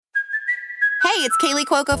Hey, it's Kaylee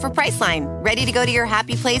Cuoco for Priceline. Ready to go to your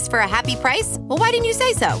happy place for a happy price? Well, why didn't you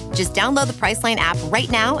say so? Just download the Priceline app right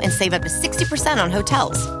now and save up to 60% on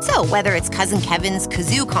hotels. So whether it's Cousin Kevin's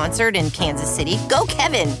Kazoo Concert in Kansas City, go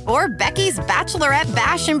Kevin, or Becky's Bachelorette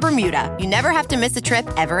Bash in Bermuda, you never have to miss a trip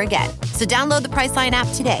ever again. So download the Priceline app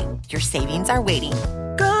today. Your savings are waiting.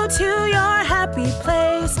 Go to your happy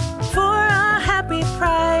place for a happy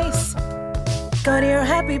price. Go to your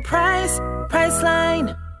happy price,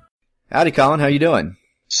 Priceline. Howdy, Colin. How you doing?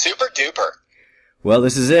 Super duper. Well,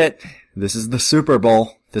 this is it. This is the Super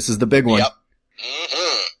Bowl. This is the big one. Yep.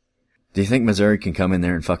 Mm-hmm. Do you think Missouri can come in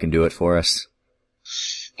there and fucking do it for us?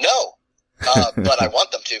 No. But I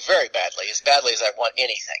want them to very badly as I want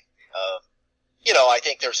anything. I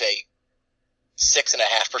think there's a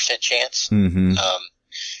 6.5% chance. Mm-hmm.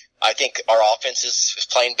 I think our offense is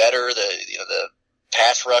playing better. The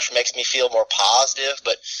pass rush makes me feel more positive,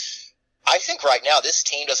 but I think right now this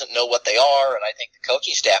team doesn't know what they are, and I think the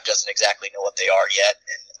coaching staff doesn't exactly know what they are yet,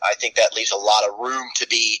 and I think that leaves a lot of room to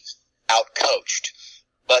be out-coached.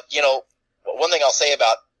 But, one thing I'll say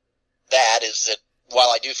about that is that while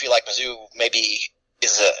I do feel like Mizzou maybe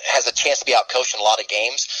has a chance to be out-coached in a lot of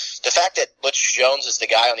games, the fact that Butch Jones is the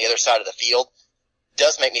guy on the other side of the field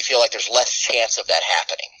does make me feel like there's less chance of that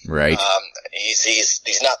happening. Right.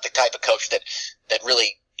 He's not the type of coach that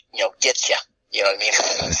really, gets you. You know what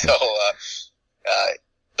I mean? So,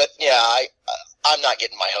 but yeah, I'm not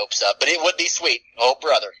getting my hopes up, but it would be sweet. Oh,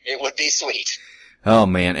 brother, it would be sweet. Oh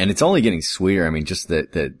man. And it's only getting sweeter. I mean, just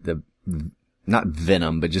the not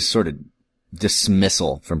venom, but just sort of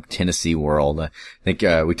dismissal from Tennessee world. I think,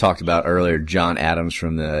 we talked about earlier John Adams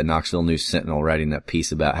from the Knoxville News Sentinel writing that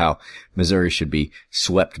piece about how Missouri should be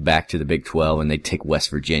swept back to the Big 12 and they take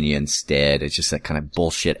West Virginia instead. It's just that kind of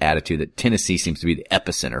bullshit attitude that Tennessee seems to be the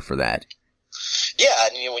epicenter for that. Yeah,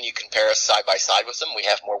 and when you compare us side by side with them, we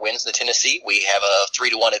have more wins than Tennessee. We have a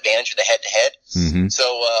 3-1 advantage in the head-to-head. Mm-hmm. So,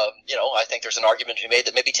 I think there's an argument to be made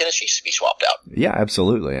that maybe Tennessee should be swapped out. Yeah,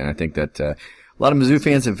 absolutely. And I think that a lot of Mizzou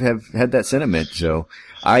fans have had that sentiment. So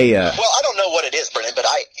well, I don't know what it is, Brennan, but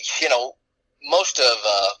most of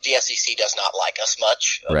the SEC does not like us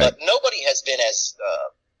much. Right. But nobody has been as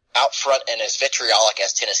out front and as vitriolic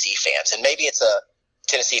as Tennessee fans. And maybe it's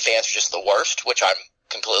Tennessee fans are just the worst, which I'm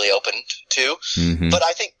completely open to. Mm-hmm. But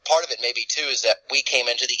I think part of it maybe too is that we came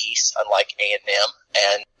into the East unlike A&M,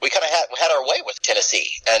 and we kind of had our way with Tennessee.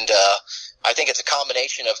 And I think it's a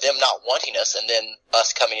combination of them not wanting us and then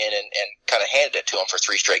us coming in and kind of handed it to them for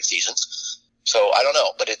 3 straight seasons. So I don't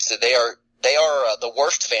know, but they are the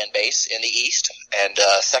worst fan base in the East, and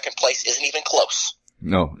second place isn't even close.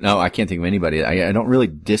 No, I can't think of anybody. I don't really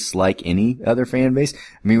dislike any other fan base.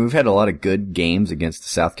 I mean, we've had a lot of good games against the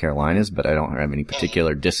South Carolinas, but I don't have any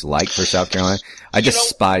particular dislike for South Carolina. I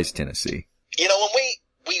despise Tennessee. When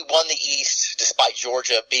we won the East, despite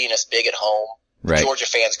Georgia beating us big at home, right. Georgia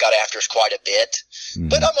fans got after us quite a bit. Mm-hmm.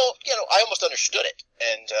 But I almost understood it.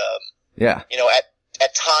 And, yeah.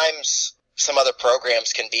 At times, some other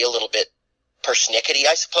programs can be a little bit persnickety,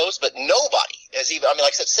 I suppose, but nobody has even, like I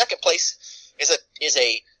said, second place is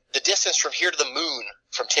the distance from here to the moon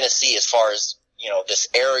from Tennessee as far as, this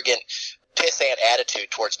arrogant, pissant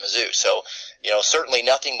attitude towards Mizzou. So, certainly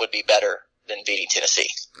nothing would be better than beating Tennessee.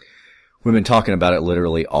 We've been talking about it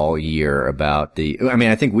literally all year about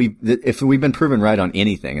I think if we've been proven right on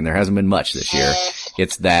anything, and there hasn't been much this year,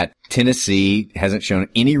 it's that Tennessee hasn't shown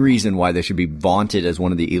any reason why they should be vaunted as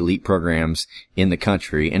one of the elite programs in the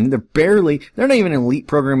country. And they're not even an elite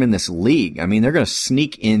program in this league. I mean, they're going to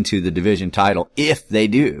sneak into the division title if they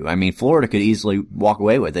do. I mean, Florida could easily walk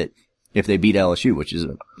away with it if they beat LSU, which is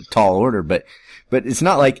a tall order, but it's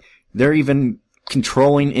not like they're even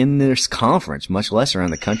controlling in this conference, much less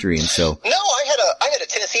around the country. And so, no, I had a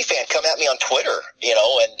Tennessee fan come at me on Twitter,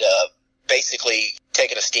 and basically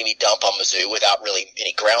taking a steamy dump on Mizzou without really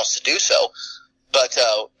any grounds to do so. But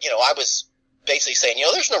I was basically saying,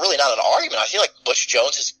 there's really not an argument. I feel like Butch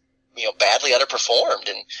Jones has badly underperformed,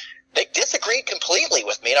 and they disagreed completely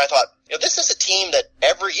with me. And I thought, this is a team that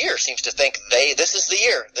every year seems to think this is the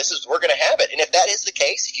year. We're going to have it. And if that is the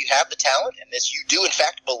case, if you have the talent and you do in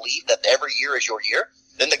fact believe that every year is your year,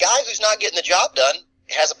 then the guy who's not getting the job done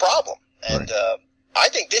has a problem. And, right. I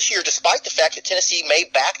think this year, despite the fact that Tennessee may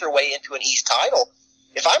back their way into an East title,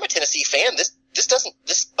 if I'm a Tennessee fan,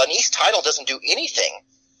 an East title doesn't do anything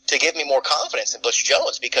to give me more confidence in Butch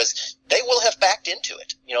Jones, because they will have backed into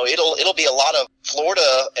it. It'll be a lot of Florida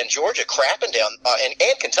and Georgia crapping down,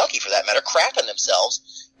 and Kentucky for that matter, crapping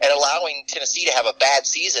themselves and allowing Tennessee to have a bad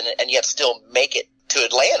season and yet still make it to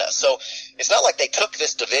Atlanta. So it's not like they took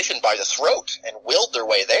this division by the throat and willed their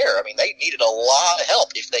way there. I mean, they needed a lot of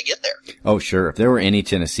help if they get there. Oh, sure. If there were any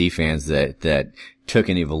Tennessee fans that took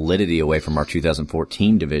any validity away from our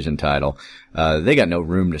 2014 division title, they got no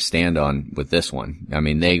room to stand on with this one. I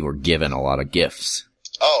mean, they were given a lot of gifts.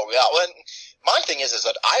 Oh, yeah. Well, my thing is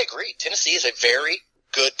that I agree. Tennessee is a very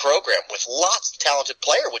good program with lots of talented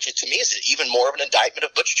players, which to me is even more of an indictment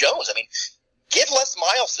of Butch Jones. I mean, give Les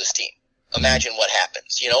Miles this team. Imagine what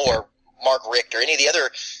happens, or Mark Richt or any of the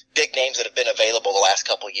other big names that have been available the last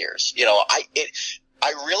couple of years.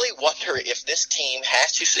 I really wonder if this team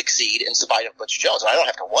has to succeed in spite of Butch Jones. And I don't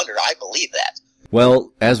have to wonder. I believe that.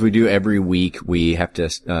 Well, as we do every week, we have to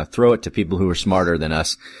throw it to people who are smarter than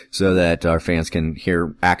us so that our fans can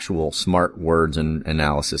hear actual smart words and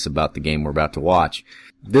analysis about the game we're about to watch.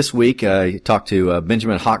 This week, I talked to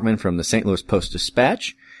Benjamin Hockman from the St. Louis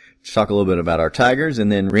Post-Dispatch to talk a little bit about our Tigers,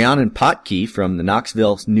 and then Rhiannon Potke from the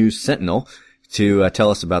Knoxville News-Sentinel to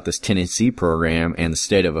tell us about this Tennessee program and the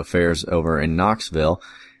state of affairs over in Knoxville.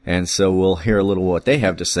 And so we'll hear a little what they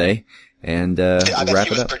have to say and I wrap bet it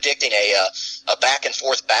he was up. predicting a back and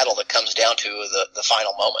forth battle that comes down to the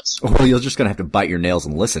final moments. Well, you're just going to have to bite your nails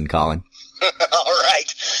and listen, Colin.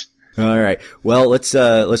 All right. Well, let's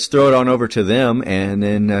throw it on over to them and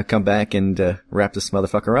then come back and wrap this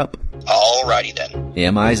motherfucker up. All righty then.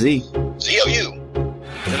 M-I-Z. Z-O-U.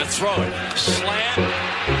 Gonna throw it. Slam.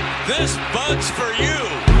 This bud's for you,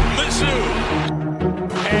 Mizzou.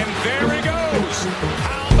 And there he goes.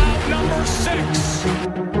 How about number 6?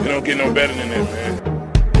 You don't get no better than that, man.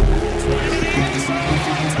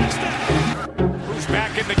 Who's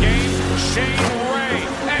back in the game? Shane Ray.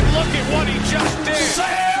 And look at what he just did.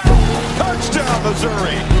 Sam! Touchdown,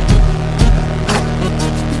 Missouri.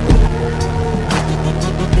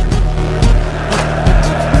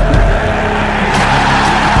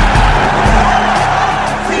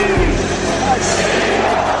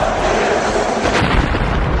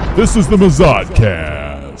 This is the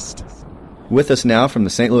Mazodcast. With us now from the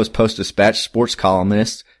St. Louis Post-Dispatch sports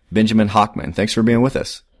columnist, Benjamin Hockman. Thanks for being with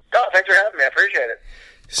us. Oh, thanks for having me. I appreciate it.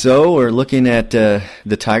 So we're looking at the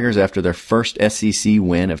Tigers after their first SEC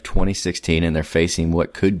win of 2016, and they're facing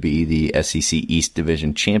what could be the SEC East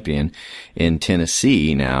Division champion in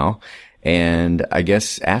Tennessee now. And I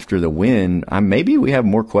guess after the win, maybe we have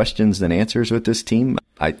more questions than answers with this team.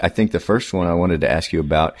 I think the first one I wanted to ask you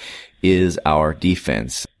about is our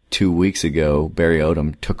defense. 2 weeks ago, Barry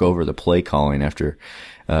Odom took over the play calling after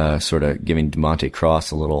sort of giving DeMonte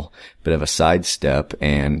Cross a little bit of a sidestep,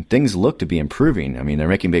 and things look to be improving. I mean, they're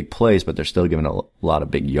making big plays, but they're still giving a lot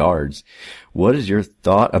of big yards. What is your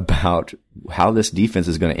thought about how this defense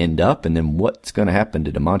is going to end up, and then what's going to happen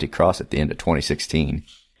to DeMonte Cross at the end of 2016?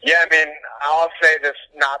 Yeah, I mean, I'll say this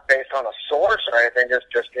not based on a source or anything, just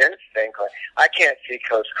instinct. I can't see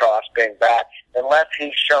Coach Cross being back unless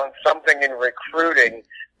he's shown something in recruiting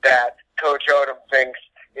that Coach Odom thinks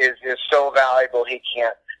is so valuable he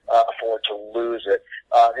can't afford to lose it.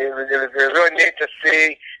 It was really neat to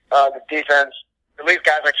see the defense, at least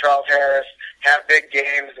guys like Charles Harris, have big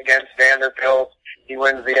games against Vanderbilt. He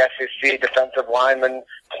wins the SEC Defensive Lineman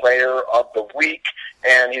Player of the Week,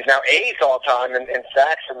 and he's now 8th all time in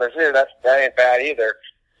sacks for Mizzou. That ain't bad either.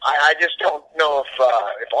 I just don't know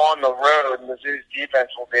if on the road Mizzou's defense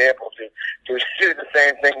will be able to do the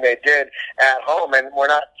same thing they did at home. And we're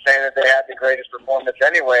not saying that they had the greatest performance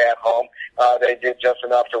anyway at home. They did just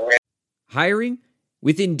enough to win. Hiring?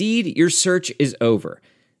 With Indeed, your search is over.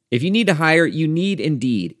 If you need to hire, you need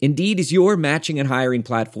Indeed. Indeed is your matching and hiring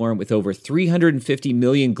platform with over 350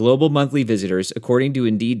 million global monthly visitors, according to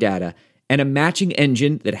Indeed data, and a matching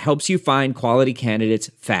engine that helps you find quality candidates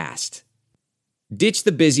fast. Ditch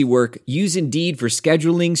the busy work. Use Indeed for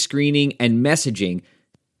scheduling, screening, and messaging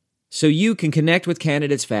so you can connect with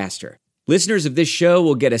candidates faster. Listeners of this show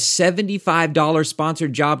will get a $75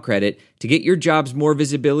 sponsored job credit to get your jobs more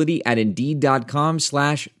visibility at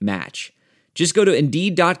Indeed.com/match. Just go to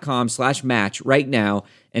Indeed.com/match right now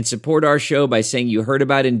and support our show by saying you heard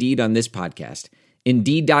about Indeed on this podcast.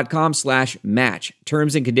 Indeed.com/match.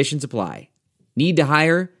 Terms and conditions apply. Need to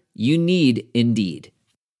hire? You need Indeed.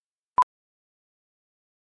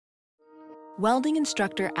 Welding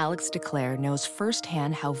instructor Alex DeClaire knows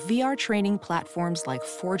firsthand how VR training platforms like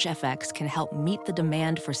ForgeFX can help meet the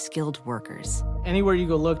demand for skilled workers. Anywhere you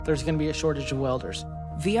go look, there's going to be a shortage of welders.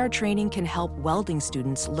 VR training can help welding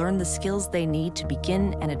students learn the skills they need to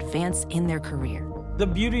begin and advance in their career. The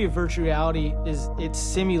beauty of virtual reality is it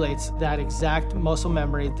simulates that exact muscle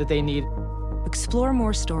memory that they need. Explore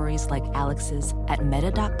more stories like Alex's at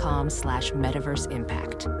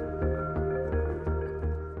meta.com/metaverseimpact.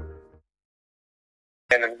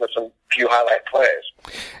 And with some few highlight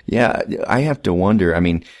plays. Yeah, I have to wonder. I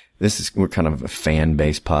mean, we're kind of a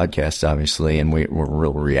fan-based podcast, obviously, and we're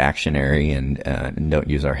real reactionary and don't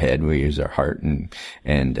use our head. We use our heart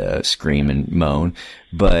and scream and moan.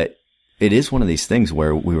 But it is one of these things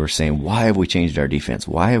where we were saying, why have we changed our defense?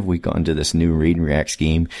 Why have we gone to this new read and react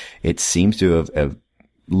scheme? It seems to have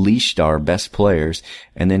leashed our best players.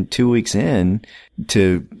 And then 2 weeks in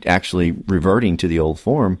to actually reverting to the old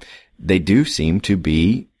form, they do seem to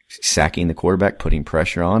be sacking the quarterback, putting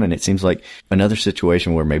pressure on. And it seems like another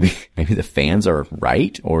situation where maybe the fans are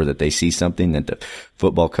right, or that they see something that the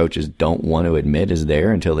football coaches don't want to admit is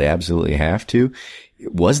there until they absolutely have to.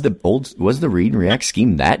 Was the read and react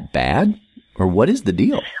scheme that bad, or what is the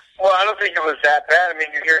deal? Well, I don't think it was that bad. I mean,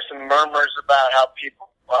 you hear some murmurs about how people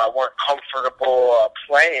weren't comfortable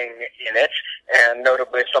playing in it, and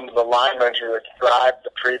notably some of the linemen who had thrived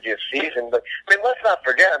the previous season. But, I mean, let's not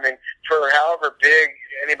forget, I mean, for however big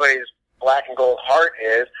anybody's black and gold heart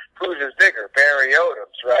is, whose is bigger? Barry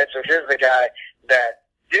Odom's, right? So here's the guy that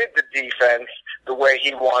did the defense the way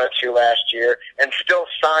he wanted to last year and still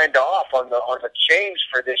signed off on the change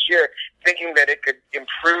for this year, thinking that it could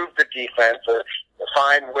improve the defense or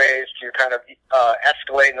find ways to kind of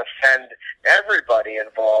escalate and offend everybody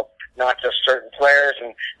involved, not just certain players.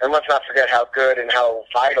 And let's not forget how good and how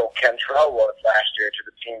vital Kentrell was last year to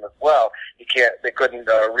the team as well. They couldn't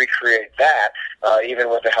recreate that, even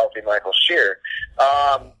with a healthy Michael Sheard.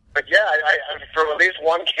 But yeah, I for at least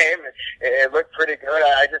one game, it looked pretty good.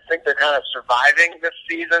 I just think they're kind of surviving this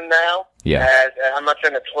season now. Yeah. I'm not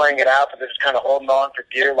saying they're playing it out, but they're just kind of holding on for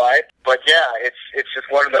dear life. But yeah, it's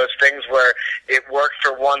just one of those things where it worked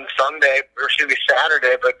for one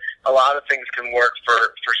Saturday, but a lot of things can work for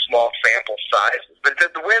small sample sizes. But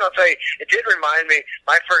the win, I'll tell you, it did remind me,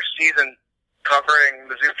 my first season covering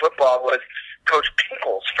Mizzou football was Coach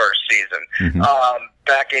Pinkel's first season,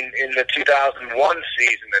 back in the 2001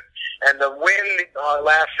 season. And the win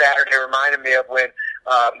last Saturday reminded me of when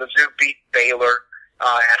Mizzou beat Baylor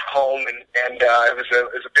at home, and it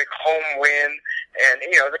was a big home win, and it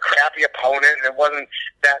was a crappy opponent, and it wasn't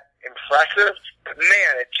that impressive, but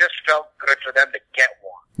man, it just felt good for them to get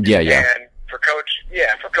one. Yeah. And for Coach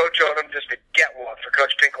Odom just to get one, for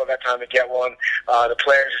Coach Pinkel at that time to get one, the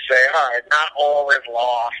players to say, all right, not all is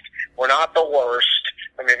lost. We're not the worst.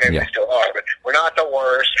 I mean, maybe we still are, but we're not the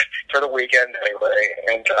worst for the weekend anyway.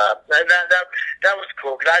 And that was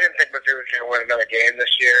cool, because I didn't think Mizzou was going to win another game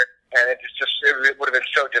this year, and it would have been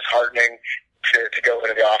so disheartening to go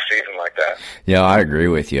into the off season like that. Yeah, I agree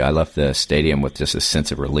with you. I left the stadium with just a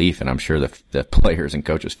sense of relief, and I'm sure the players and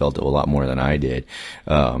coaches felt it a lot more than I did.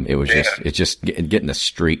 It was just getting the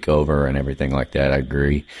streak over and everything like that. I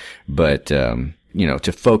agree, but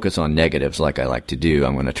to focus on negatives like I like to do,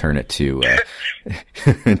 I'm going to turn it to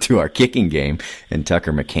to our kicking game and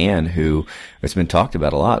Tucker McCann, who it's been talked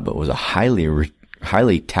about a lot, but was a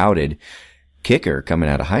highly touted kicker coming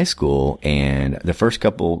out of high school. And the first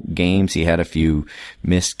couple games, he had a few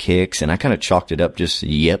missed kicks, and I kind of chalked it up just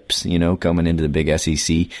yips, coming into the big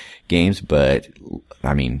SEC games. But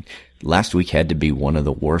I mean, last week had to be one of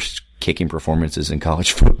the worst kicking performances in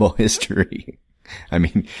college football history. I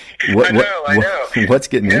mean, I know. What's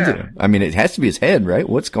getting into him? I mean, it has to be his head, right?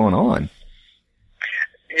 What's going on?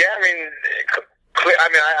 Yeah,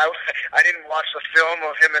 I didn't watch the film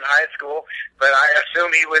of him in high school, but I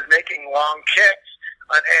assume he was making long kicks.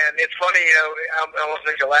 And it's funny, I almost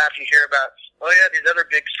make you laugh. You hear about, these other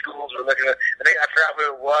big schools were looking at, I forgot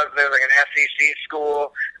who it was. There was like an SEC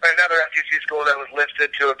school, another SEC school that was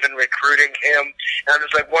listed to have been recruiting him. And I'm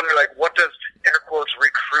just wondering, what does, air quotes,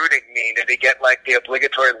 recruiting mean? Did he get the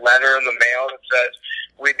obligatory letter in the mail that says,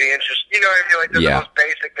 we'd be interested? You know what I mean? The most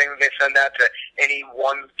basic thing that they send out to any 1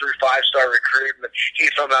 through 5-star recruit, but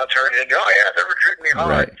he somehow turned it into, they're recruiting me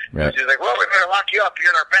hard. Right. He's like, well, we better lock you up.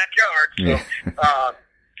 You're in our backyard. So,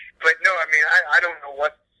 but no, I don't know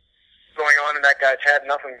what's going on in that guy's head.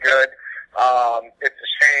 Nothing good. It's a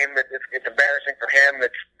shame. It's embarrassing for him.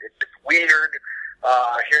 It's weird.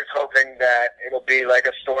 Here's hoping that it'll be like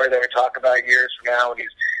a story that we talk about years from now when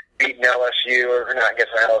he's beating LSU, or not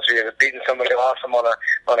against LSU, but beating somebody awesome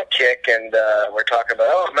on a kick, and we're talking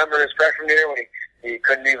about, remember his freshman year when he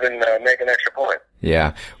couldn't even make an extra point.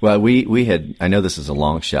 Yeah. Well, we had, I know this is a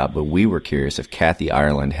long shot, but we were curious if Kathy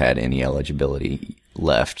Ireland had any eligibility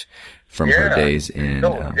left from her days in,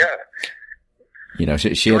 she it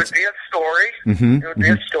had, would be a story. Mm-hmm, it would be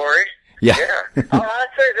a story. Yeah. I'd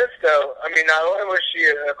say this, though. Not only was she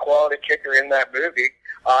a quality kicker in that movie,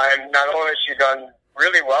 and not only has she done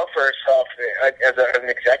really well for herself as an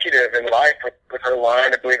executive in life with her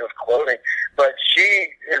line, I believe, of clothing, but she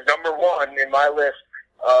is number one in my list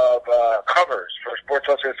of covers for Sports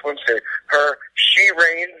Illustrated Swimsuit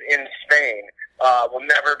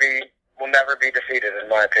be defeated, in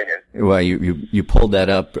my opinion. Well, you pulled that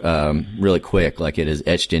up really quick, like it is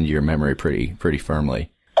etched into your memory pretty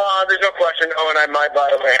firmly. There's no question. Oh, and I might, by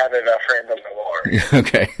the way, have it framed on the wall.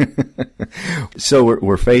 Okay. So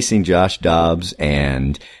we're facing Josh Dobbs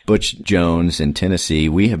and Butch Jones in Tennessee.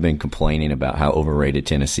 We have been complaining about how overrated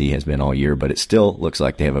Tennessee has been all year, but it still looks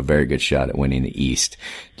like they have a very good shot at winning the East.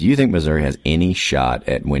 Do you think Missouri has any shot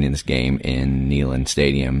at winning this game in Neyland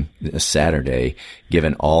Stadium this Saturday,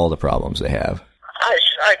 given all the problems they have?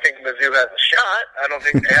 I think Mizzou has a shot. I don't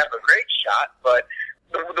think they have a great shot, but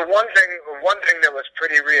the one thing that was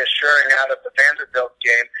pretty reassuring out of the Vanderbilt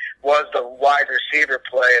game was the wide receiver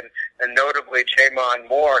play, and notably Jamon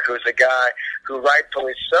Moore, who's a guy who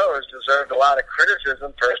rightfully so has deserved a lot of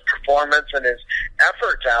criticism for his performance and his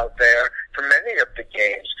efforts out there for many of the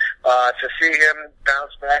games. To see him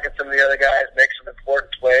bounce back at some of the other guys, make some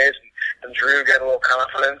important plays, and Drew get a little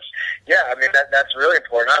confidence. Yeah, I mean, that's really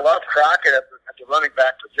important. I love Crockett at the running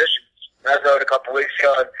back position. I wrote a couple weeks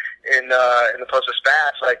ago in the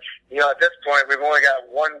Post-Dispatch, like, at this point, we've only got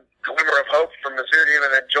one glimmer of hope for Mizzou to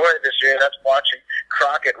even enjoy it this year. That's watching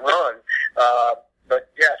Crockett run. But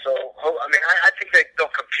yeah, so I mean, I think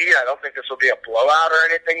they'll compete. I don't think this will be a blowout or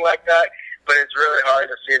anything like that. But it's really hard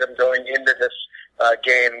to see them going into this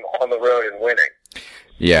game on the road and winning.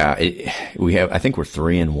 Yeah, I think we're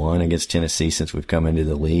 3-1 against Tennessee since we've come into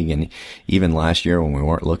the league. And even last year when we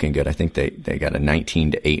weren't looking good, I think they got a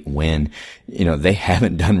 19-8 win. They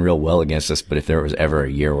haven't done real well against us, but if there was ever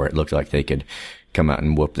a year where it looked like they could come out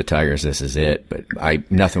and whoop the Tigers, this is it. But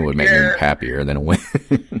nothing would make me happier than a win.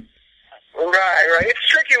 Right. It's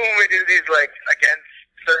tricky when we do these, like, against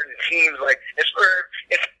certain teams, like, it's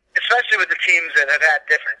especially with the teams that have had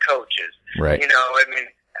different coaches. Right. I mean,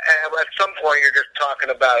 at some point you're just talking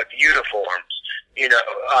about uniforms.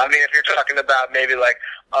 I mean, if you're talking about maybe like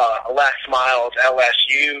Les Miles'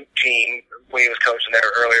 LSU team when he was coaching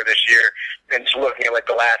there earlier this year, and just looking at like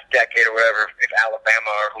the last decade or whatever, if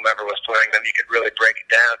Alabama or whomever was playing them, you could really break it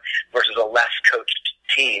down versus a less coached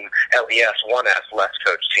team, LES-1S, less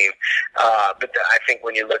coached team. But I think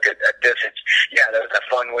when you look at this, there was a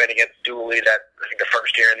fun win against Dooley that I think the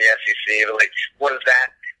first year in the SEC. But like, what does that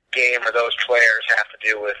game or those players have to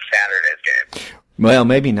do with Saturday's game? Well,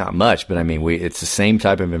 maybe not much, but I mean, it's the same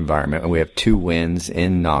type of environment. We have 2 wins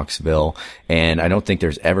in Knoxville, and I don't think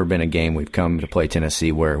there's ever been a game we've come to play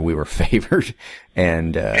Tennessee where we were favored,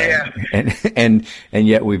 and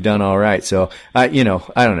yet we've done all right. So, I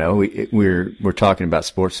don't know. We're talking about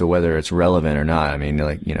sports, so whether it's relevant or not, I mean,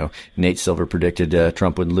 like, Nate Silver predicted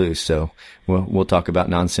Trump would lose, so we'll talk about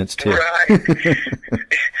nonsense too. Right.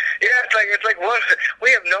 It's like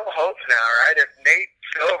we have no hope now, right? If Nate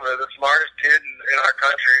Silver, the smartest dude in our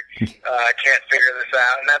country, can't figure this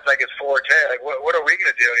out, and that's like his forte. Like, what are we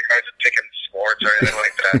going to do in regards to picking sports or anything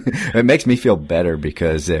like that? It makes me feel better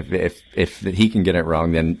because if he can get it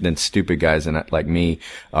wrong, then stupid guys like me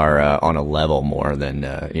are on a level more than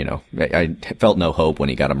I felt no hope when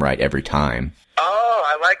he got them right every time. Oh,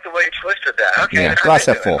 I like the way you twisted that. Okay, yeah, glass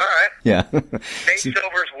half full. All right. Yeah, Nate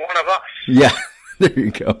Silver's one of us. Yeah. There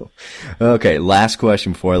you go. Okay, last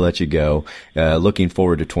question before I let you go. Looking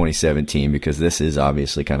forward to 2017 because this is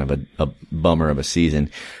obviously kind of a bummer of a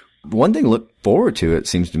season. One thing to look forward to, it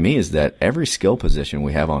seems to me, is that every skill position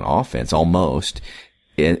we have on offense, almost,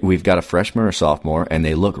 we've got a freshman or sophomore, and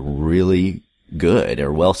they look really good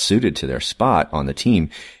or well suited to their spot on the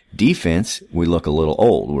team. Defense, we look a little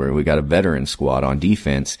old, where we got a veteran squad on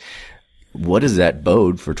defense. What does that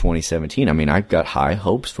bode for 2017? I mean, I've got high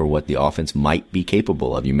hopes for what the offense might be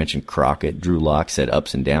capable of. You mentioned Crockett. Drew Lock said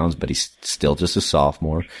ups and downs, but he's still just a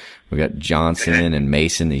sophomore. We got Johnson and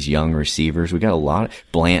Mason, these young receivers. We got a lot of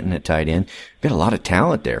Blanton at tight end. We got a lot of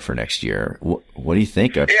talent there for next year. What do you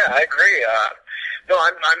think of? Yeah, I agree. No,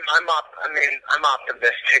 I'm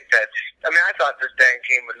optimistic that. I mean, I thought this dang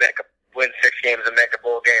team would win 6 games and make a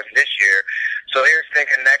bowl game this year. So here's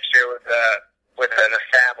thinking next year with an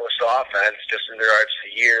established offense, just in regards to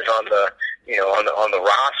years on the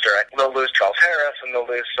roster. They'll lose Charles Harris and they'll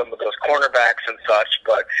lose some of those cornerbacks and such.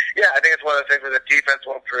 But yeah, I think it's one of the things where the defense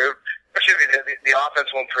will improve. The offense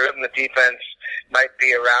will improve and the defense might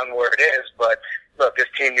be around where it is. But look, this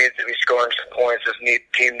team needs to be scoring some points. This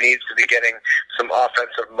team needs to be getting some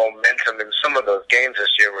offensive momentum. And some of those games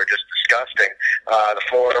this year were just disgusting. The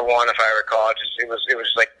Florida one, if I recall, it was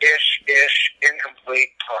like incomplete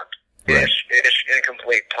punt. Right.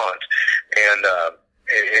 Incomplete punt, and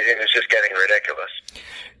it was just getting ridiculous.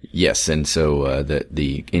 Yes, and so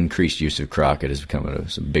the increased use of Crockett has become a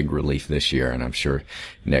big relief this year, and I'm sure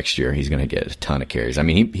next year he's going to get a ton of carries. I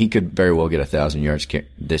mean, he could very well get 1,000 yards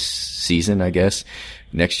this season, I guess.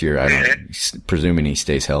 Next year, presuming he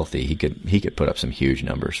stays healthy, he could put up some huge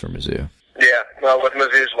numbers for Mizzou. Yeah, well, with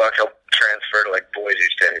Mizzou's luck, he'll transfer to like Boise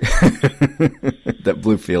State. That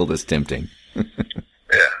blue field is tempting.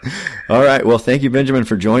 Yeah. All right. Well, thank you, Benjamin,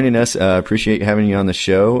 for joining us. Appreciate having you on the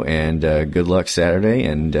show, and good luck Saturday.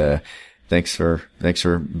 And thanks for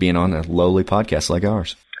being on a lowly podcast like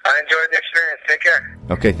ours. I enjoyed the experience. Take care.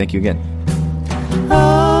 Okay. Thank you again.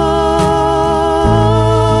 Oh,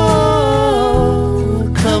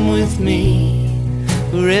 come with me,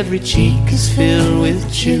 where every cheek is filled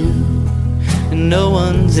with chew, and no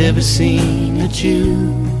one's ever seen a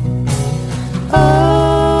Jew.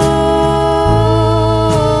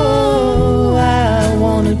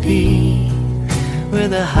 Be where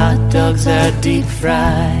the hot dogs are deep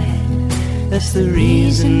fried. That's the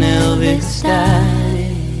reason Elvis died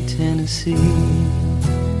in Tennessee.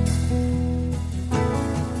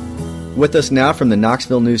 With us now from the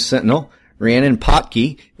Knoxville News Sentinel, Rhiannon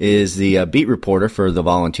Potke is the beat reporter for the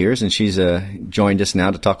Volunteers, and she's joined us now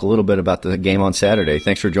to talk a little bit about the game on Saturday.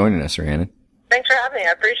 Thanks for joining us, Rhiannon. Thanks for having me.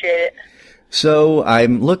 I appreciate it. So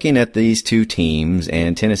I'm looking at these two teams,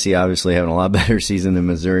 and Tennessee obviously having a lot better season than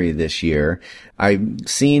Missouri this year. I've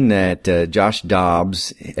seen that Josh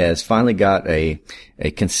Dobbs has finally got a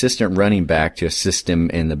consistent running back to assist him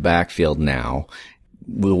in the backfield now.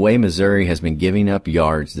 The way Missouri has been giving up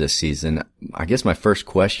yards this season, I guess my first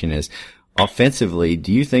question is, offensively,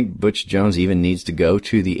 do you think Butch Jones even needs to go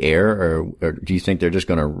to the air, or do you think they're just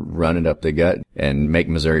going to run it up the gut and make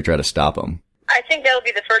Missouri try to stop them? I think that'll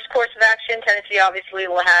be the first course of action. Tennessee obviously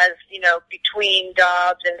has, between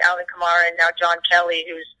Dobbs and Alvin Kamara and now John Kelly,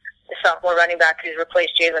 who's the sophomore running back who's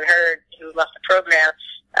replaced Jalen Hurd, who left the program.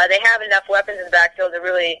 They have enough weapons in the backfield to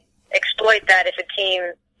really exploit that if a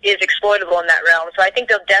team is exploitable in that realm. So I think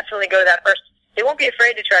they'll definitely go to that first. They won't be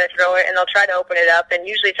afraid to try to throw it, and they'll try to open it up. And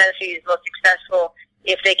usually Tennessee is most successful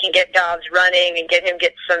if they can get Dobbs running and get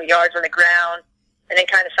some yards on the ground, and then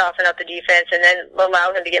kind of soften up the defense, and then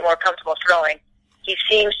allow him to get more comfortable throwing. He's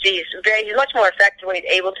much more effective when he's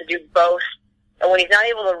able to do both. And when he's not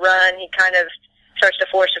able to run, he kind of starts to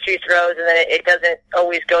force a few throws, and then it doesn't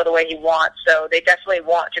always go the way he wants. So they definitely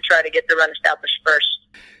want to try to get the run established first.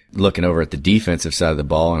 Looking over at the defensive side of the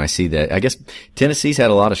ball, and I see that, I guess Tennessee's had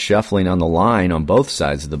a lot of shuffling on the line on both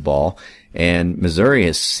sides of the ball, and Missouri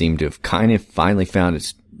has seemed to have kind of finally found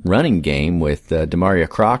its running game with Demaria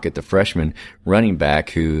Crockett, the freshman running back,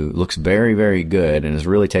 who looks very, very good and has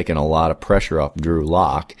really taken a lot of pressure off Drew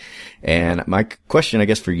Lock. And my question, I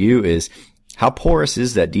guess, for you is, how porous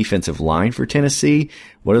is that defensive line for Tennessee?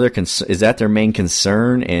 What are is that their main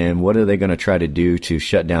concern, and what are they going to try to do to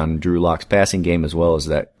shut down Drew Lock's passing game as well as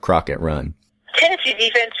that Crockett run? Tennessee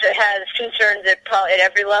defense has concerns at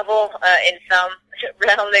every level. In some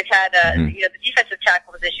realm, they've had the defensive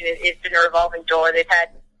tackle position has been a revolving door. They've had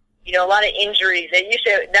a lot of injuries.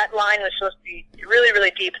 That line was supposed to be really,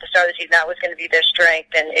 really deep at the start of the season. That was going to be their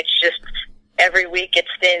strength, and it's just every week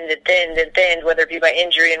it's thinned and thinned and thinned, whether it be by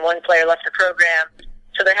injury and one player left the program.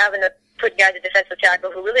 So they're having to put guys at defensive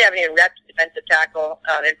tackle who really haven't even repped defensive tackle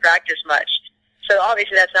in practice much. So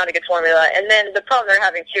obviously that's not a good formula. And then the problem they're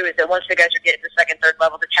having too is that once the guys are getting to the second, third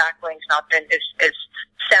level, the tackling's not been as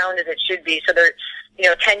sound as it should be. So they're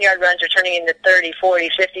 10-yard runs are turning into 30, 40,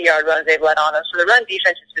 50-yard runs they've let on them. So the run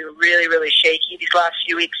defense has been really, really shaky these last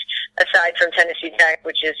few weeks, aside from Tennessee Tech,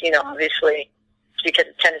 which is, obviously because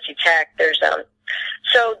of Tennessee Tech. There's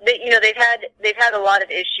so they've had a lot of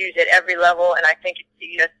issues at every level, and I think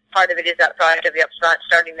part of it is that product of the up front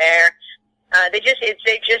starting there.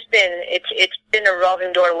 It's been a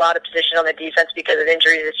revolving door, a lot of position on the defense because of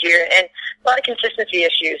injuries this year, and a lot of consistency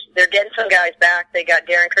issues. They're getting some guys back. They got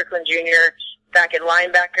Darren Kirkland Jr. back at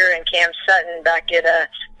linebacker and Cam Sutton back at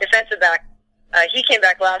defensive back. He came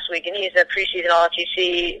back last week, and he's a preseason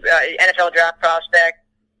All-SEC NFL draft prospect.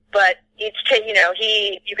 But you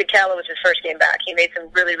could tell it was his first game back. He made some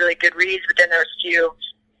really, really good reads, but then there was a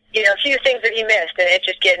few things that he missed, and it's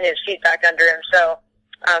just getting his feet back under him. So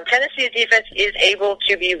Tennessee's defense is able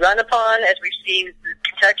to be run upon, as we've seen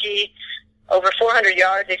Kentucky over 400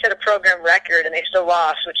 yards. They set a program record, and they still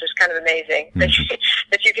lost, which is kind of amazing that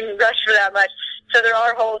you can rush for that much. So there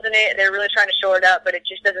are holes in it. They're really trying to shore it up, but it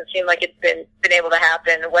just doesn't seem like it's been able to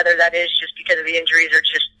happen, whether that is just because of the injuries or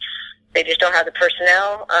just they just don't have the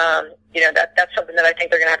personnel. That's something that I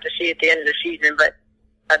think they're going to have to see at the end of the season, but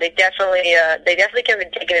they definitely can be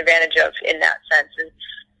taken advantage of in that sense. And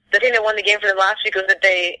the thing that won the game for them last week was that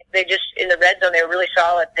they just, in the red zone, they were really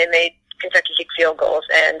solid. They made Kentucky kick field goals,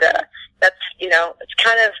 and that's, it's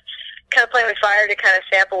kind of playing with fire to kind of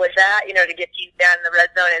sample with that, to get teams down in the red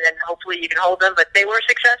zone, and then hopefully you can hold them. But they were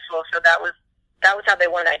successful, so that was how they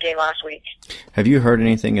won that game last week. Have you heard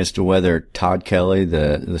anything as to whether Todd Kelly,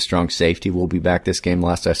 the strong safety, will be back this game?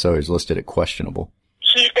 Last I saw, he was listed at questionable.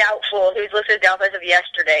 He's doubtful. He was listed as doubtful as of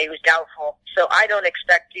yesterday. He was doubtful. So I don't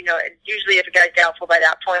expect, usually if a guy's doubtful by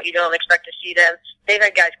that point, you don't expect to see them. They've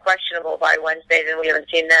had guys questionable by Wednesday, and we haven't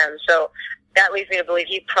seen them. So that leads me to believe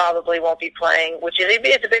he probably won't be playing, which is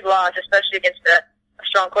a big loss, especially against a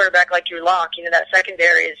strong quarterback like Drew Lock. That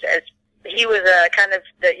secondary is as he was kind of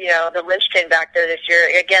the linchpin back there this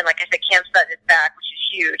year. Again, like I said, Cam Sutton is back, which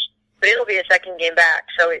is huge, but it'll be a second game back,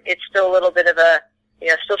 so it's still a little bit of a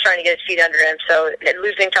still trying to get his feet under him. So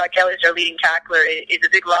losing Todd Kelly as their leading tackler is a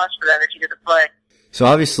big loss for them if he doesn't play. So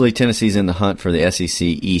obviously Tennessee's in the hunt for the SEC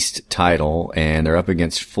East title, and they're up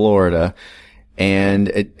against Florida. And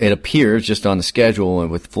it appears just on the schedule, and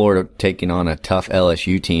with Florida taking on a tough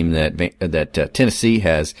LSU team, that Tennessee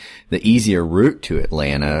has the easier route to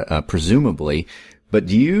Atlanta, presumably. But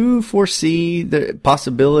do you foresee the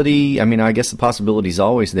possibility, I guess the possibility is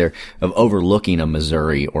always there, of overlooking a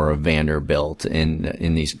Missouri or a Vanderbilt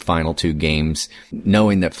in these final two games,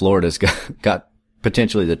 knowing that Florida's got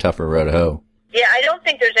potentially the tougher road to hoe? Yeah, I don't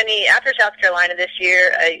think there's any, after South Carolina this year,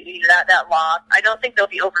 that loss, I don't think they'll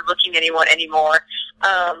be overlooking anyone anymore.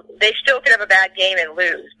 They still could have a bad game and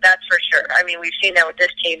lose, that's for sure. We've seen that with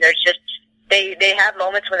this team. There's just, they have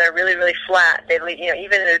moments when they're really, really flat. They,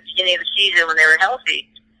 even at the beginning of the season when they were healthy,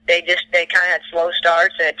 they kind of had slow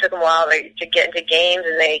starts, and it took them a while to get into games,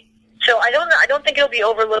 and so I don't think it'll be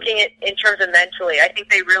overlooking it in terms of mentally. I think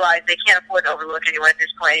they realize they can't afford to overlook anyone at this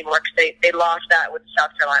point anymore, because they lost that with the South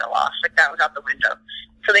Carolina loss. Like, that was out the window.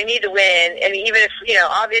 So they need to win. Even if,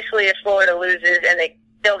 obviously if Florida loses, and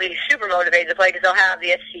they'll be super motivated to play because they'll have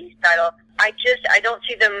the SEC title. I don't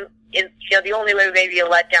see them in, the only way maybe a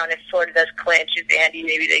letdown if Florida does clinch is Andy,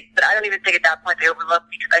 but I don't even think at that point they overlook,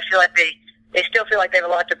 because I feel like they still feel like they have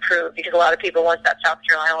a lot to prove, because a lot of people, once that South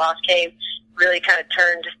Carolina loss came, really kind of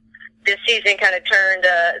turned, this season kind of turned,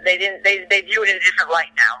 they view it in a different light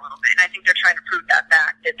now a little bit, and I think they're trying to prove that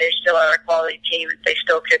back, that they still are a quality team, and they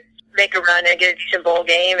still could make a run and get a decent bowl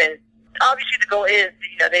game. And obviously the goal is,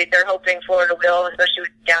 they're hoping Florida will, especially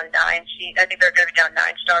with down 9. I think they're going to be down 9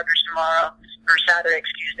 starters tomorrow, or Saturday,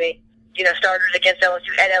 excuse me. Starters against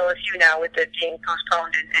LSU at LSU now with it being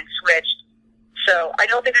postponed and switched. So I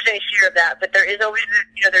don't think there's any fear of that, but there is always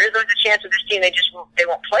a chance of this team they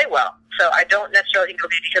won't play well. So I don't necessarily think it'll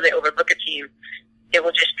be because they overlook a team. It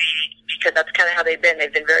will just be because that's kind of how they've been.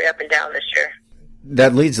 They've been very up and down this year.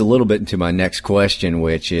 That leads a little bit into my next question,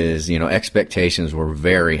 which is, expectations were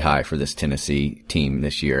very high for this Tennessee team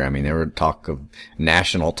this year. There were talk of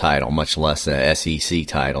national title, much less a SEC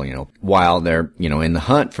title, while they're, in the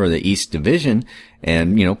hunt for the East Division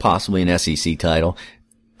and, possibly an SEC title.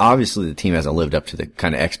 Obviously, the team hasn't lived up to the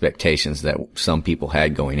kind of expectations that some people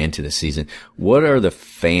had going into the season. What are the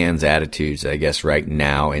fans' attitudes, I guess, right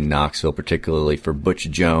now in Knoxville, particularly for Butch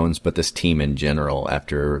Jones, but this team in general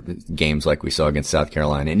after games like we saw against South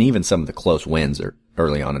Carolina and even some of the close wins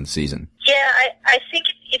early on in the season? Yeah, I think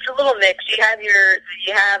it's a little mixed. You have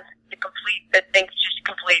the complete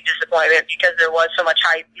disappointment because there was so much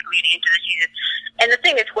hype leading into the season. And the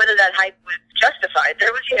thing is whether that hype was justified.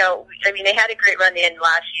 There was, they had a great run the end of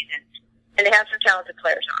last season, and they have some talented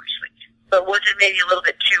players, obviously. But was it maybe a little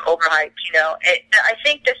bit too overhyped, I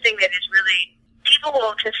think the thing that is really, people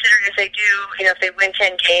will consider if they do, if they win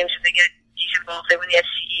 10 games, if they get a decent bowl, if they win the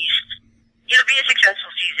SEC East, it'll be a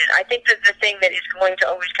successful season. I think that the thing that is going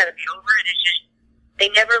to always kind of be over it is just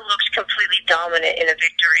they never looked completely dominant in a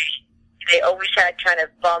victory. They always had kind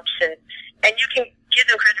of bumps, and you can give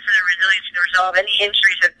them credit for their resilience and their resolve. And the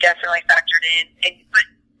injuries have definitely factored in. But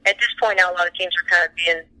at this point now, a lot of teams are kind of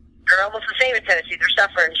they're almost the same in Tennessee. They're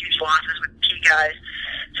suffering huge losses with key guys.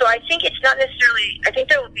 So I think it's not necessarily, I think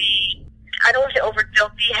there will be, I don't want to say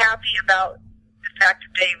they'll be happy about the fact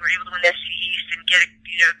that they were able to win the SEC East and get a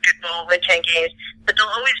good bowl, win 10 games. But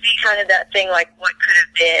there'll always be kind of that thing like what could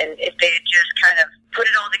have been if they had just kind of put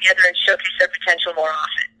it all together and showcase their potential more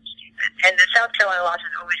often. And the South Carolina loss is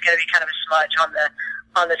always going to be kind of a smudge on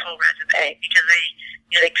this whole resume, because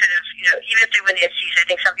they could have, even if they win the SEC, I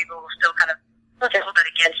think some people will still kind of, not to hold that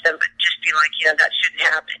against them, but just be like, that shouldn't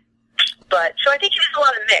happen. But, so I think it's a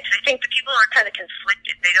lot of mix. I think the people are kind of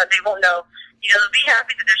conflicted. They won't know, they'll be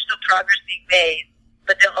happy that there's still progress being made,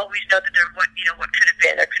 but they'll always know that what could have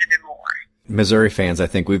been, there could have been more. Missouri fans, I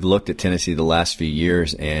think we've looked at Tennessee the last few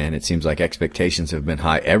years, and it seems like expectations have been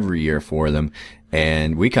high every year for them.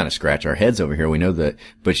 And we kind of scratch our heads over here. We know that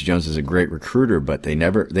Butch Jones is a great recruiter, but they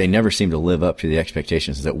never seem to live up to the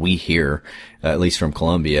expectations that we hear, at least from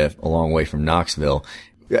Columbia, a long way from Knoxville.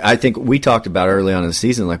 I think we talked about early on in the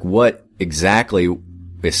season, like what exactly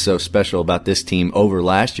is so special about this team over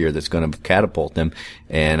last year that's going to catapult them.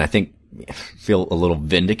 And I think feel a little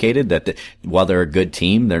vindicated that while they're a good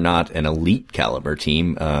team, they're not an elite caliber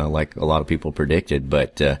team, like a lot of people predicted.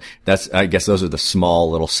 But, I guess those are the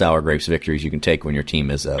small little sour grapes victories you can take when your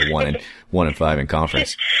team is, 1-5 in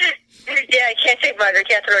conference. Yeah, I can't take much. I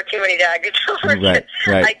can't throw too many daggers. Right.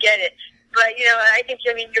 I get it. But, you're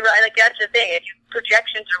right. Like, that's the thing.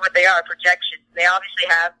 Projections are what they are, projections. They obviously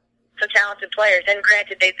have some talented players. And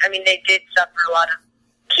granted, they did suffer a lot of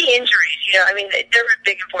key injuries. There were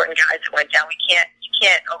big important guys that went down. You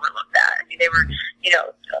can't overlook that. They were, 3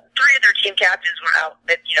 of their team captains were out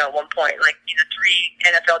at, one point. Like, 3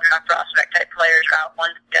 NFL draft prospect type players are out.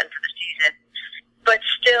 One's done for the season. But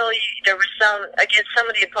still, there was against some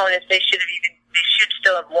of the opponents, they should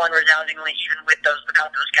still have won resoundingly, even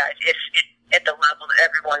without those guys, if at the level that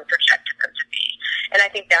everyone projected them to be. And I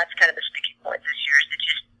think that's kind of the sticking point this year, is that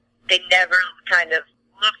they never kind of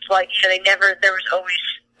looked like, there was always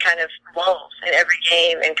kind of lulls in every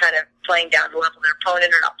game and kind of playing down the level of their opponent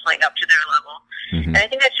or not playing up to their level. Mm-hmm. And I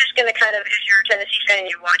think that's just going to kind of, if you're a Tennessee fan and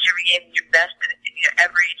you watch every game and you're best and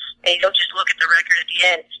you don't just look at the record at the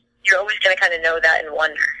end, you're always going to kind of know that and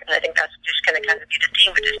wonder. And I think that's just going to kind of be the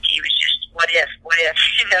theme with this team. It's just what if, a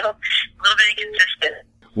little bit inconsistent.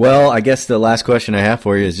 Well, I guess the last question I have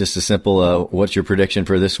for you is just a simple, what's your prediction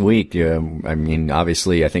for this week?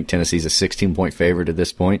 Obviously, I think Tennessee's a 16-point favorite at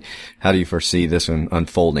this point. How do you foresee this one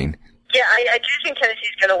unfolding? Yeah, I do think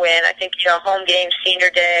Tennessee's going to win. I think, home game, senior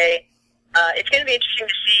day. It's going to be interesting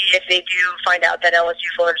to see if they do find out that LSU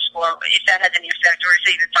Florida score, if that has any effect, or if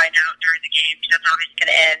they even find out during the game, because that's obviously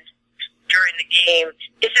going to end during the game.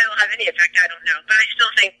 If that'll have any effect, I don't know. But I still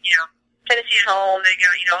think, Tennessee at home, they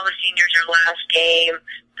got, all the seniors are last game.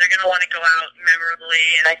 They're going to want to go out memorably.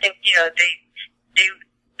 And I think,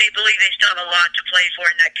 they believe they still have a lot to play for,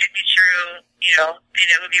 and that could be true, and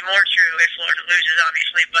it would be more true if Florida loses,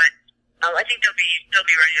 obviously. But I think they'll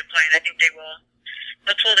be ready to play, and I think they'll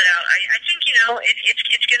pull it out. I think,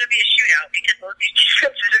 it's going to be a shootout, because both these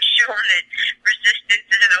defenses have shown that resistance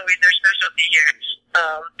isn't always their specialty here.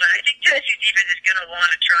 But I think Tennessee's defense is going to want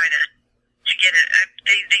to try to get it.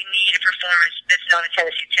 They need a performance that's not a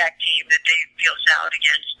Tennessee Tech team that they feel sound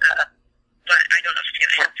against. But I don't know if it's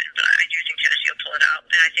going to happen. But I do think Tennessee will pull it out,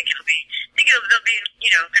 and I think they'll be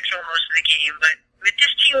in control most of the game. But with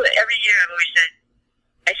this team, every year I've always said,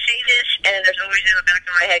 I say this, and there's always in the back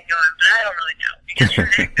of my head going, but I don't really know, because who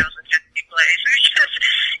the heck knows when Tennessee plays? Because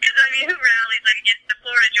who rallies like against the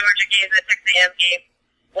Florida-Georgia game, the Texas A&M game?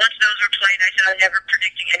 Once those were played, I said I'm never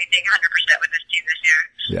predicting anything 100% with this team this year.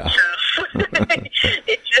 Yeah. So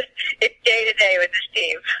it's day to day with this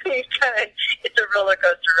team. It's a roller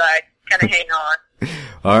coaster ride. Kind of hang on.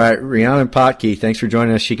 All right, Rhiannon Potke, thanks for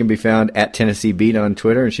joining us. She can be found at Tennessee Beat on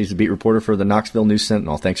Twitter, and she's the beat reporter for the Knoxville News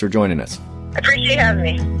Sentinel. Thanks for joining us. I appreciate having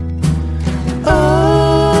me.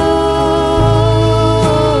 Oh,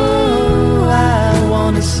 I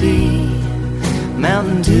want to see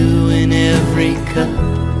Mountain Dew in every cup,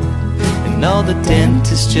 and all the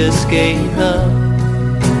dentists just gave up.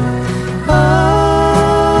 Oh,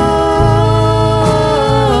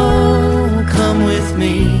 come with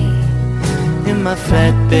me in my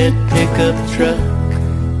flatbed pickup truck.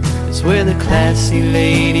 It's where the classy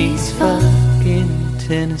ladies fuck in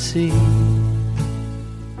Tennessee.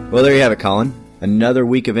 Well, there you have it, Colin. Another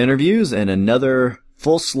week of interviews and another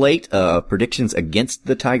full slate of predictions against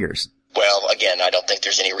the Tigers. Well, again, I don't think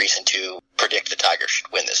there's any reason to predict the Tigers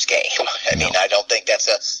should win this game. I mean, I don't think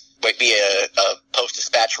would be a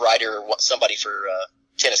Post-Dispatch writer or somebody for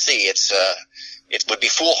Tennessee. It would be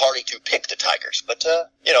foolhardy to pick the Tigers. But,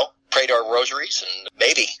 prayed our rosaries, and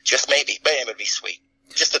maybe, just maybe, bam, it would be sweet.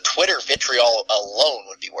 Just the Twitter vitriol alone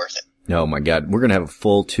would be worth it. Oh, my God. We're going to have a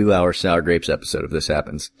full 2-hour Sour Grapes episode if this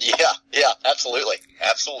happens. Yeah, absolutely.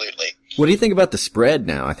 Absolutely. What do you think about the spread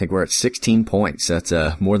now? I think we're at 16 points. That's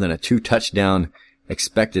more than a 2-touchdown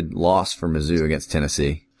expected loss for Mizzou against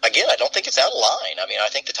Tennessee. Again, I don't think it's out of line. I mean, I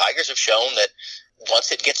think the Tigers have shown that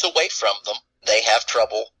once it gets away from them, they have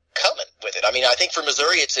trouble coming with it. I mean, I think for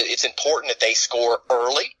Missouri, it's important that they score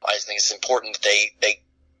early. I think it's important that they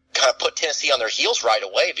kind of put Tennessee on their heels right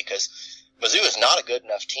away, because Mizzou is not a good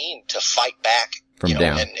enough team to fight back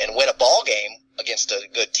down and win a ball game against a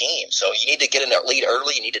good team. So you need to get in that lead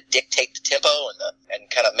early. You need to dictate the tempo and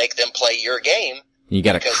kind of make them play your game. You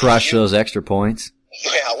got to crush those extra points.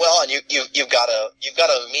 Yeah, well, and you've got to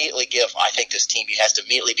immediately give. I think this team has to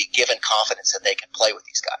immediately be given confidence that they can play with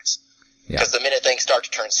these guys. Because the minute things start to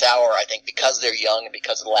turn sour, I think because they're young and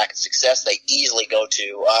because of the lack of success, they easily go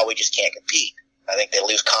to, we just can't compete. I think they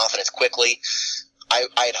lose confidence quickly. I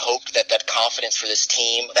had hoped that confidence for this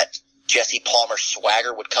team, that Jesse Palmer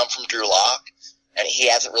swagger would come from Drew Lock, and he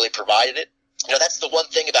hasn't really provided it. You know, that's the one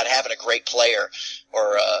thing about having a great player,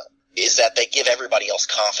 is that they give everybody else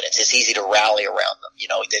confidence. It's easy to rally around them. You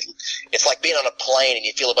know, it's like being on a plane and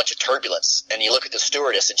you feel a bunch of turbulence, and you look at the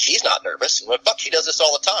stewardess and she's not nervous. And well, fuck, she does this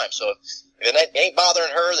all the time. So if it ain't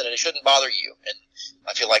bothering her, then it shouldn't bother you. And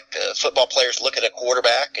I feel like football players look at a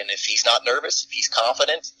quarterback, and if he's not nervous, if he's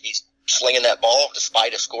confident, he's slinging that ball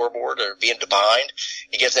despite a scoreboard or being behind,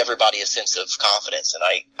 he gives everybody a sense of confidence. And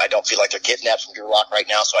I don't feel like they're getting that from Drew Lock right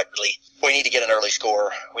now. So we need to get an early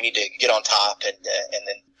score. We need to get on top and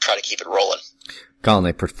then try to keep it rolling. Colin,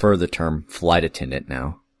 they prefer the term flight attendant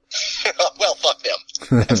now. Well, fuck them.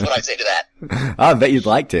 That's what I say to that. I bet you'd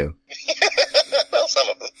like to. Well, some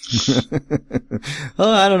of them. Well,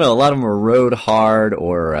 I don't know. A lot of them are rode hard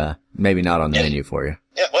or maybe not on the menu for you.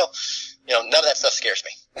 Yeah, well, none of that stuff scares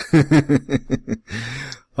me.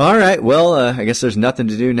 All right. Well, I guess there's nothing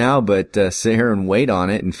to do now but sit here and wait on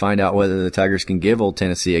it and find out whether the Tigers can give Old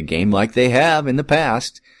Tennessee a game like they have in the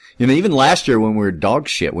past. You know, even last year when we were dog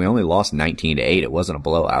shit, we only lost 19-8. It wasn't a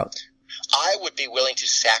blowout. I would be willing to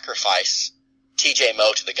sacrifice TJ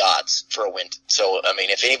Moe to the gods for a win. So, I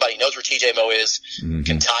mean, if anybody knows where TJ Moe is,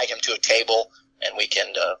 can tie him to a table, and we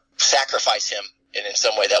can sacrifice him in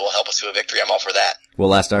some way that will help us to a victory, I'm all for that. Well,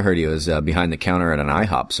 last I heard he was behind the counter at an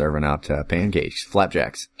IHOP serving out pancakes,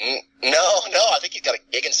 flapjacks. No, I think he's got a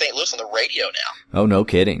gig in St. Louis on the radio now. Oh, no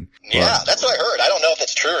kidding. Yeah, well, that's what I heard. I don't know if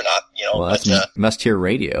it's true or not. Well, that's must-hear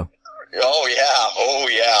radio. Oh,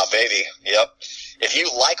 yeah, baby. Yep. If you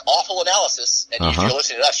like awful analysis, and if you're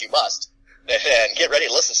listening to us, you must. And get ready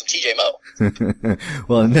to listen to some TJ Moe.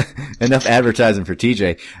 Well, enough advertising for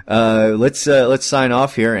TJ. Let's sign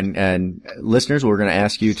off here. And listeners, we're going to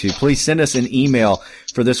ask you to please send us an email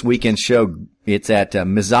for this weekend's show. It's at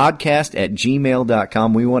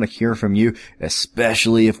mazodcast@gmail.com. We want to hear from you,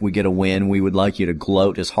 especially if we get a win. We would like you to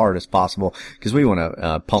gloat as hard as possible because we want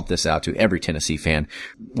to pump this out to every Tennessee fan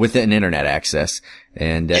with an internet access.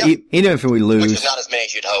 And even if we lose, which is not as many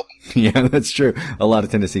as you'd hope. Yeah, that's true. A lot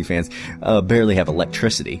of Tennessee fans barely have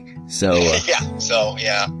electricity. So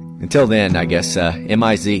yeah. Until then, I guess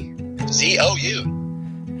MIZ.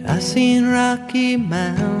 ZOU. I've seen Rocky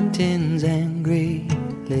Mountains and Great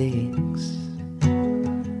Lakes.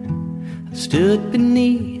 I've stood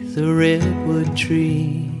beneath a redwood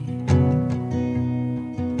tree.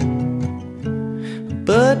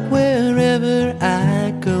 But wherever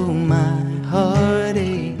I go, my heart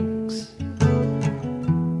aches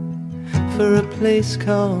for a place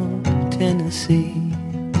called Tennessee.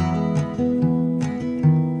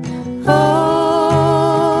 Oh,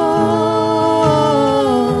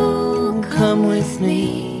 come with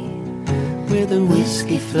me where the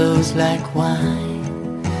whiskey flows like wine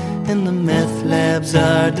and the meth labs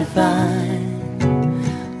are divine.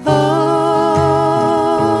 Oh,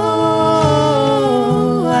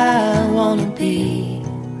 I wanna be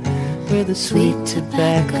where the sweet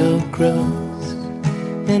tobacco grows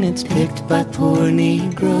and it's picked by poor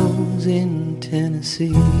Negroes in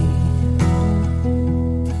Tennessee.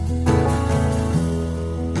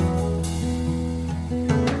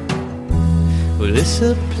 Well, it's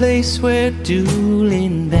a place where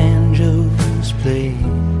dueling banjos play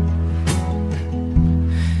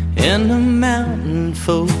and the mountain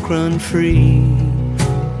folk run free,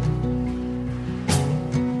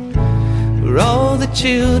 where all the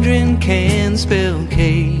children can spell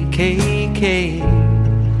KKK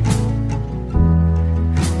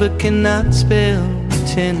but cannot spell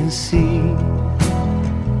Tennessee.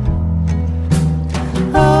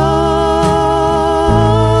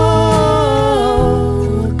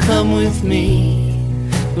 Oh, come with me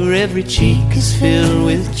where every cheek is filled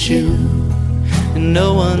with chew and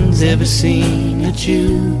no one's ever seen a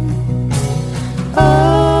Jew. Oh,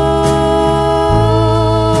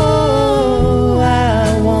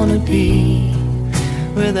 I wanna be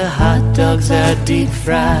where the hot dogs are deep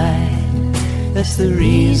fried. That's the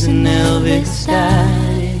reason Elvis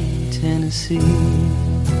died in Tennessee.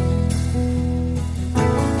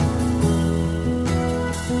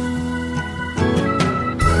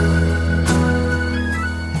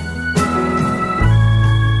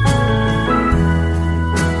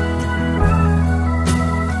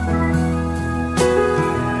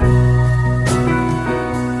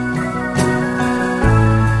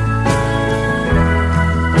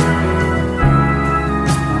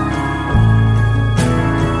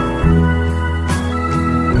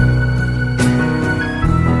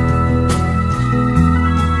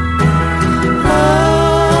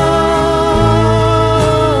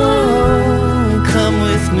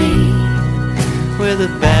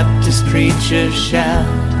 preacher shout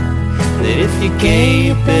that if you're gay,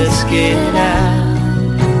 you best get out.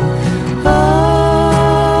 Oh,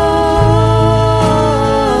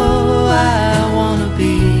 I wanna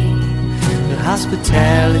be, but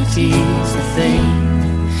hospitality's the thing.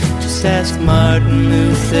 Just ask Martin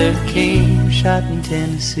Luther King, shot in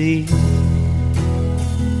Tennessee.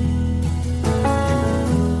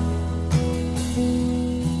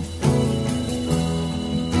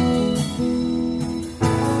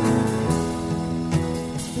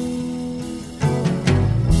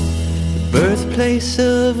 Birthplace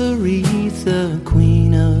of Aretha,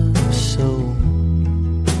 Queen of Soul,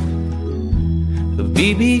 of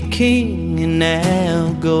B.B. King and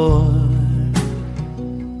Al Gore.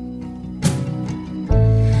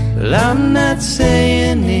 Well, I'm not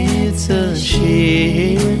saying it's a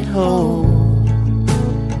shithole,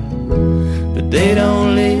 but they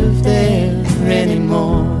don't live there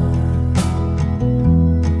anymore.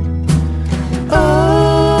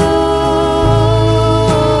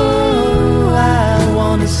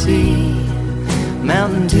 See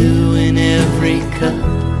Mountain Dew in every cup,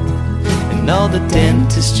 and all the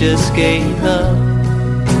dentists just gave up.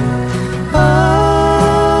 Oh,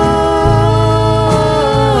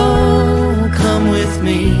 come with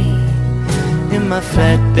me in my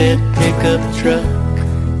flatbed pickup truck.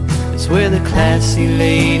 It's where the classy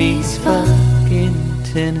ladies fuck in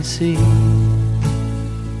Tennessee.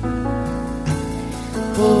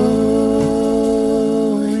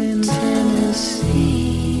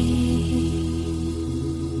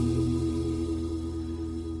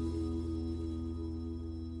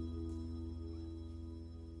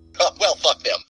 Oh, well, fuck that.